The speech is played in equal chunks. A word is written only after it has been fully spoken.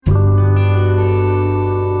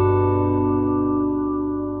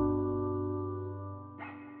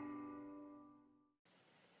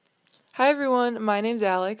everyone. My name's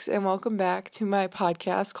Alex, and welcome back to my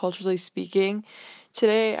podcast, Culturally Speaking.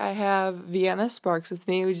 Today, I have Vienna Sparks with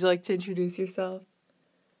me. Would you like to introduce yourself?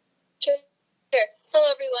 Sure. Hello,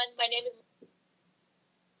 everyone. My name is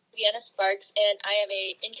Vienna Sparks, and I am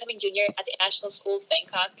an incoming junior at the National School of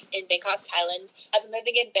Bangkok in Bangkok, Thailand. I've been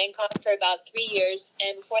living in Bangkok for about 3 years,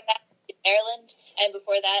 and before that, in Maryland, and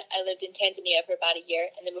before that, I lived in Tanzania for about a year,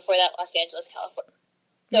 and then before that, Los Angeles, California.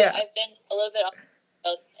 So yeah. I've been a little bit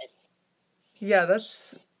on. Yeah,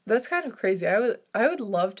 that's kind of crazy. I would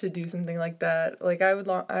love to do something like that. Like I would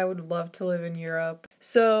love to live in Europe.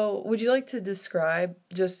 So, would you like to describe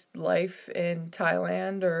just life in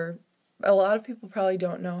Thailand? Or a lot of people probably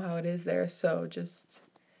don't know how it is there, so just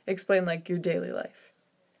explain like your daily life.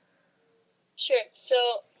 Sure. So,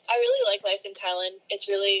 I really like life in Thailand. It's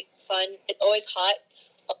really fun. It's always hot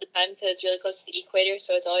all the time because it's really close to the equator,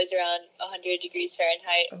 so it's always around 100 degrees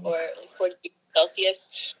Fahrenheit or like 40 degrees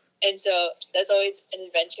Celsius. And so that's always an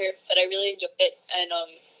adventure, but I really enjoy it. And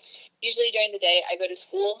usually during the day, I go to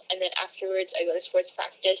school, and then afterwards, I go to sports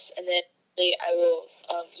practice, and then I will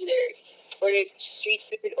either order street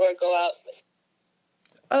food or go out.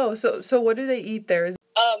 Oh, so what do they eat there?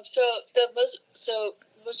 So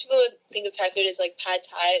most people would think of Thai food as like pad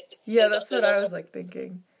Thai. Yeah, that's what I was like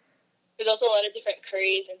thinking. There's also a lot of different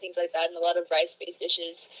curries and things like that, and a lot of rice-based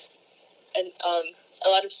dishes, and a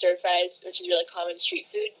lot of stir fries, which is really common street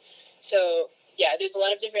food. So, yeah, there's a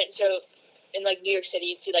lot of different, so in, like, New York City,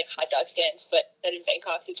 you'd see, like, hot dog stands, but then in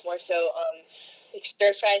Bangkok, it's more so, like,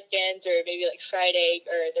 stir-fry stands, or maybe, like, fried egg,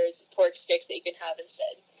 or there's pork sticks that you can have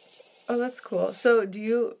instead. Oh, that's cool. So, do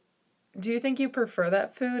you think you prefer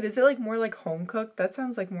that food? Is it, like, more, like, home-cooked? That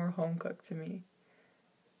sounds like more home-cooked to me.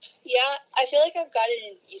 Yeah, I feel like I've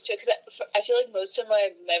gotten used to it, because I feel like most of my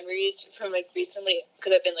memories from, like, recently,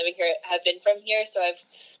 because I've been living here, have been from here, so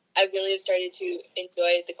I really have started to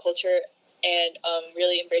enjoy the culture and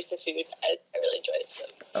really embrace the food. I really enjoy it. So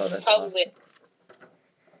that's probably awesome.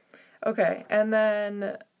 Okay, and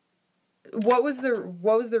then what was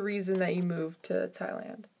the reason that you moved to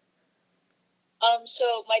Thailand?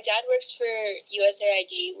 So my dad works for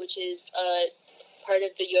USAID, which is part of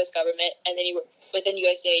the U.S. government, and then within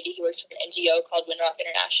USAID he works for an NGO called Windrock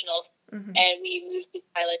International, and we moved to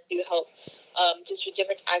Thailand to help just with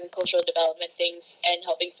different agricultural development things and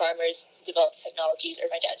helping farmers develop technologies, or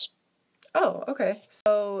my dad's. Oh, okay.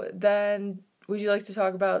 So then would you like to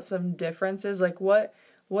talk about some differences? Like what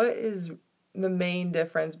is the main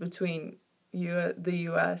difference between the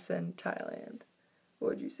US and Thailand? What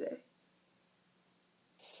would you say?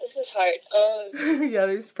 This is hard. Yeah,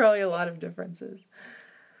 there's probably a lot of differences.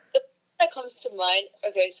 The thing that comes to mind,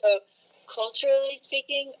 okay, so culturally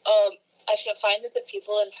speaking, I find that the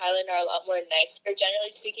people in Thailand are a lot more nicer,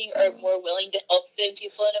 generally speaking, or more willing to help than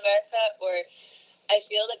people in America. Or I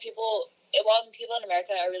feel that while people in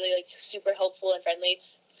America are really like super helpful and friendly,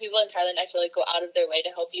 people in Thailand I feel like go out of their way to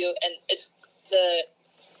help you. And it's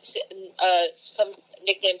some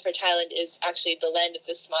nickname for Thailand is actually the land of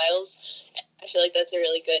the smiles. I feel like that's a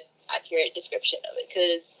really good, accurate description of it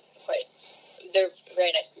because they're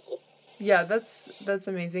very nice people. Yeah, that's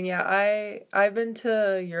amazing. Yeah, I've been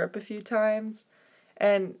to Europe a few times,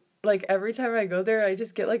 and like every time I go there, I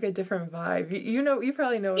just get like a different vibe. You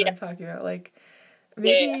probably know what I'm talking about. Like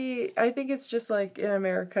maybe I think it's just like in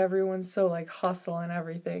America, everyone's so like hustle and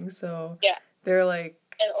everything. So they're like,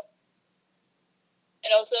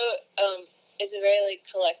 and also it's a very like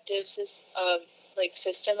collective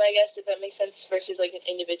system, I guess, if that makes sense, versus like an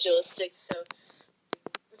individualistic. So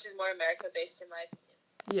which is more America based in my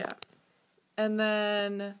opinion. Yeah. And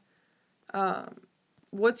then,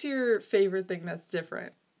 what's your favorite thing that's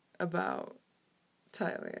different about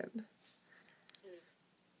Thailand?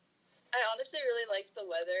 I honestly really like the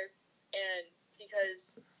weather, and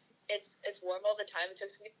because it's warm all the time, it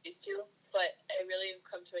took some getting used to, but I really have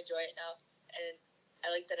come to enjoy it now, and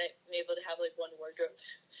I like that I'm able to have like one wardrobe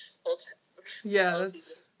all time. Yeah,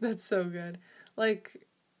 that's so good. Like,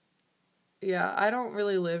 yeah, I don't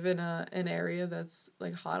really live in an area that's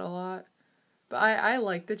like hot a lot. But I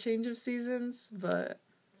like the change of seasons, but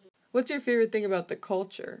what's your favorite thing about the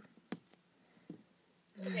culture?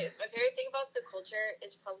 Okay, my favorite thing about the culture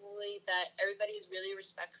is probably that everybody is really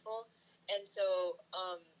respectful, and so,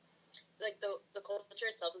 like, the culture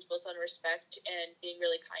itself is built on respect and being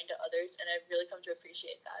really kind to others, and I've really come to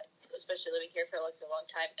appreciate that, especially living here for, like, a long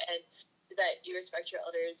time, and that you respect your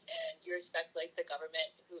elders, and you respect, like, the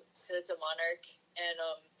government, because it's a monarch, and,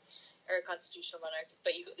 or a constitutional monarch,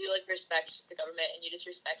 but you like respect the government and you just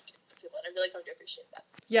respect people, and I really come to appreciate that.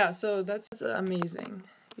 Yeah, so that's amazing.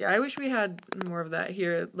 Yeah, I wish we had more of that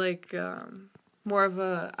here. Like, more of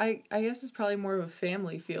a I guess it's probably more of a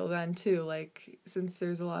family feel then too, like since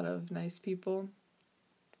there's a lot of nice people.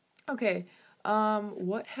 Okay.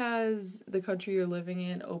 What has the country you're living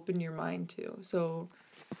in opened your mind to? So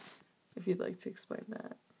if you'd like to explain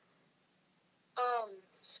that.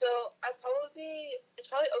 So it's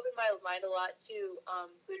probably opened my mind a lot to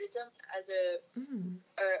Buddhism as a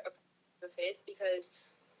faith, because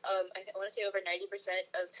I want to say over 90%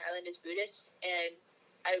 of Thailand is Buddhist, and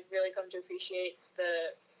I've really come to appreciate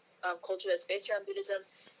the culture that's based around Buddhism,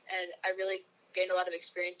 and I really gained a lot of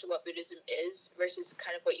experience to what Buddhism is versus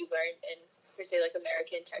kind of what you learn in, per se, like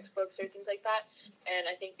American textbooks or things like that. And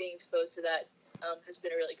I think being exposed to that has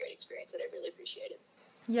been a really great experience that I really appreciated.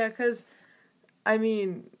 Yeah, because, I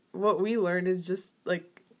mean, what we learned is just,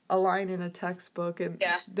 like, a line in a textbook, and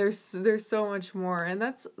there's so much more, and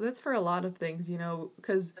that's for a lot of things, you know,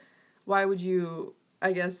 because why would you,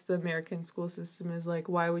 I guess the American school system is like,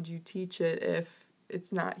 why would you teach it if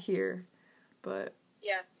it's not here? But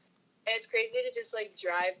yeah, and it's crazy to just like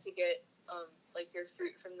drive to get like your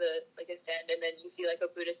fruit from the like a stand, and then you see like a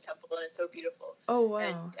Buddhist temple, and it's so beautiful. Oh wow.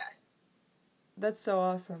 And, that's so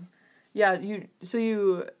awesome. Yeah,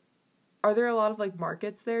 are there a lot of like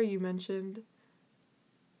markets there you mentioned?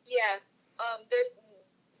 Yeah, they're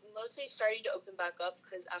mostly starting to open back up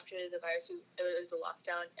because after the virus, it was a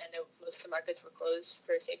lockdown, and most of the markets were closed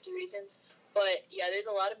for safety reasons. But yeah, there's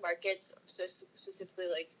a lot of markets, so specifically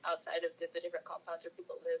like outside of the different compounds where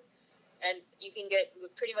people live, and you can get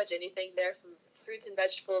pretty much anything there, from fruits and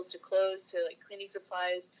vegetables to clothes to like cleaning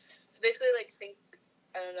supplies. So basically, like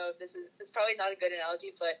I don't know if it's probably not a good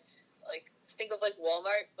analogy, but like think of like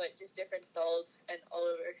Walmart, but just different stalls and all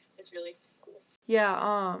over. It's really cool.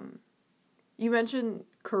 Yeah, you mentioned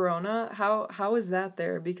Corona. How is that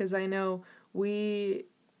there? Because I know where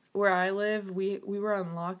I live, we were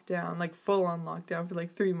on lockdown, like full on lockdown for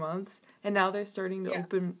like 3 months, and now they're starting to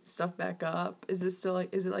open stuff back up. Is it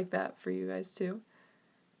like that for you guys too?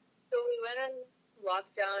 So we went on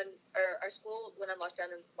lockdown, or our school went on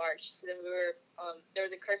lockdown in March. So then there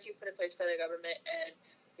was a curfew put in place by the government, and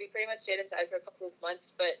we pretty much stayed inside for a couple of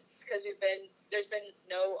months. But because there's been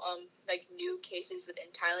no like new cases within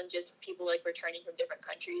Thailand, just people like returning from different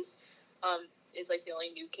countries, is like the only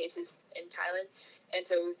new cases in Thailand, and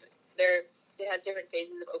so they had different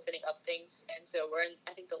phases of opening up things, and so we're in,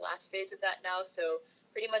 I think, the last phase of that now. So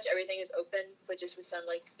pretty much everything is open, but just with some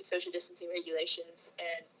like social distancing regulations,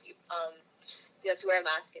 and you have to wear a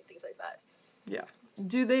mask and things like that. Yeah.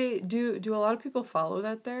 Do a lot of people follow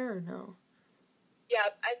that there or no? Yeah,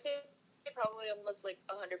 I'd say probably almost like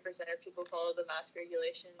 100% of people follow the mask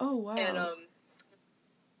regulations. Oh wow. And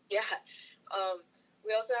yeah,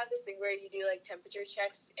 we also have this thing where you do like temperature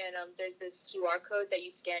checks, and there's this QR code that you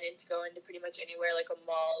scan in to go into pretty much anywhere, like a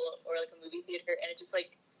mall or like a movie theater, and it just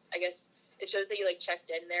like, I guess it shows that you like checked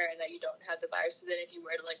in there and that you don't have the virus. So then if you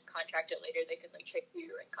were to like contract it later, they could like check who you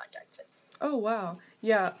were in contact with. Oh wow.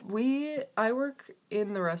 Yeah, I work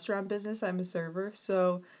in the restaurant business. I'm a server,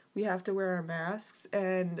 so we have to wear our masks,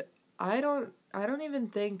 and I don't even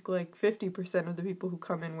think like 50% of the people who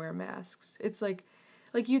come in wear masks. It's like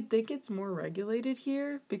you'd think it's more regulated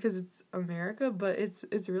here because it's America, but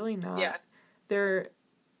it's really not. Yeah.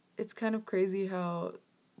 It's kind of crazy how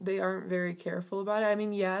they aren't very careful about it. I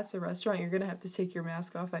mean, yeah, it's a restaurant. You're going to have to take your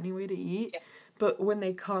mask off anyway to eat. Yeah. But when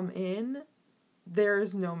they come in,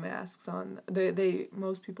 there's no masks on.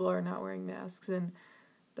 Most people are not wearing masks, and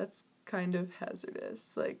that's kind of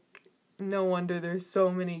hazardous. Like, no wonder there's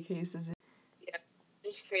so many cases. Yeah,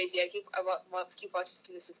 it's crazy. I keep watching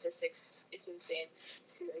the statistics. It's insane.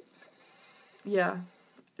 Yeah,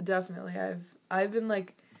 definitely. I've been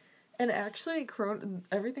like, and actually,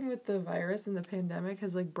 everything with the virus and the pandemic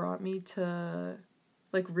has like brought me to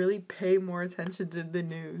like really pay more attention to the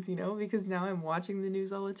news, you know, because now I'm watching the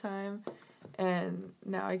news all the time, and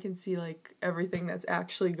now I can see like everything that's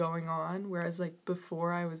actually going on, whereas like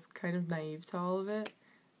before I was kind of naive to all of it.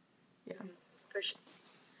 Yeah. For sure.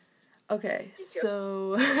 Okay,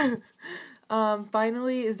 so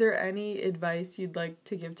finally, is there any advice you'd like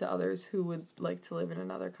to give to others who would like to live in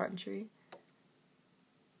another country?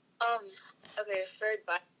 Okay, for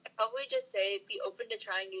advice, I'd probably just say be open to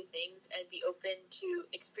trying new things and be open to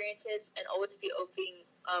experiences, and always be open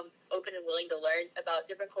and willing to learn about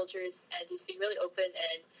different cultures, and just be really open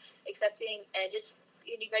and accepting, and just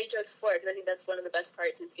be ready to explore, because I think that's one of the best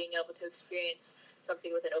parts, is being able to experience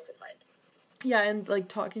something with an open mind. Yeah, and like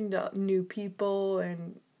talking to new people,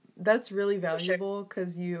 and that's really valuable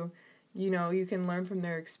because you can learn from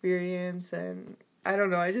their experience, and I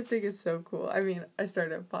don't know, I just think it's so cool. I mean, I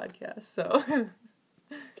started a podcast, so.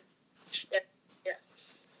 Yeah.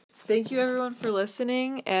 Thank you everyone for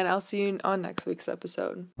listening, and I'll see you on next week's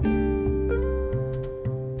episode.